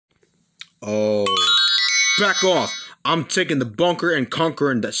Oh. Back off. I'm taking the bunker and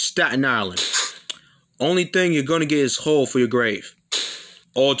conquering the Staten Island. Only thing you're gonna get is hole for your grave.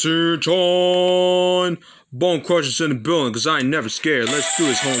 Attention! Bone Crusher's in the building, cause I ain't never scared. Let's do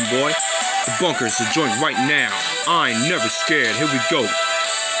this, homeboy. The bunker is the joint right now. I ain't never scared. Here we go.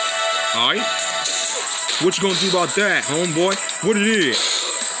 Alright? What you gonna do about that, homeboy? What it is?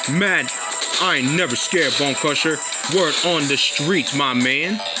 Mad, I ain't never scared, Bone Crusher. Word on the streets, my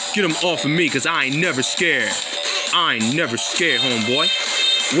man. Get him off of me, cause I ain't never scared. I ain't never scared, homeboy.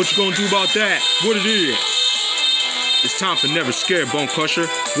 What you gonna do about that? What it is? It's time for never scared, Bone Crusher.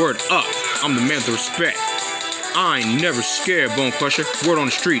 Word up, I'm the man with the respect. I ain't never scared, Bone Crusher. Word on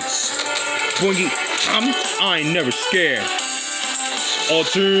the streets. Boingy, I ain't never scared.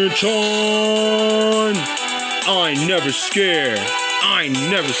 Attention! I ain't never scared. I ain't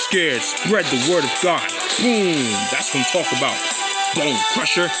never scared. Spread the word of God. Boom! That's what I'm talking about. Bone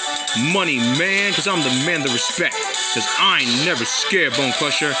Crusher. Money, man. Cause I'm the man of respect. Cause I ain't never scared, Bone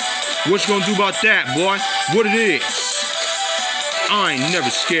Crusher. What you gonna do about that, boy? What it is? I ain't never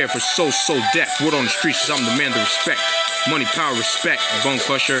scared for so death. Word on the streets, cause I'm the man of respect. Money, power, respect, Bone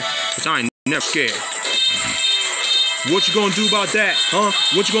Crusher. Cause I ain't never scared. What you gonna do about that, huh?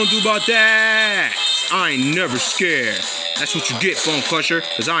 What you gonna do about that? I ain't never scared. That's what you get, Bone Crusher,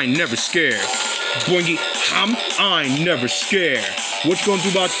 cause I ain't never scared. Boingy, I ain't never scared. What you gonna do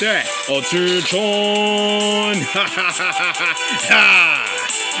about that? Attention! Ha ha ha ha ha ha!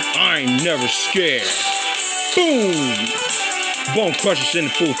 I ain't never scared. Boom! Bone Crusher's in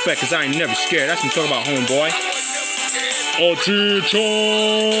the full effect, cause I ain't never scared. That's what I'm talking about, homeboy.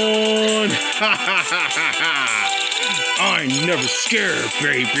 Attention! Ha ha ha ha ha! I ain't never scared,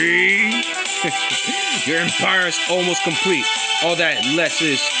 baby. Your empire is almost complete. All that less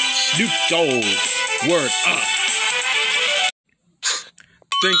is Snoop Dogg. Word up.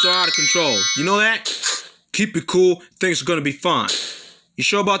 Things are out of control. You know that? Keep it cool. Things are gonna be fine. You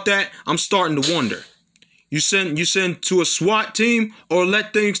sure about that? I'm starting to wonder. You send to a SWAT team or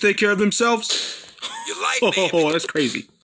let things take care of themselves? You like me? Oh, that's crazy.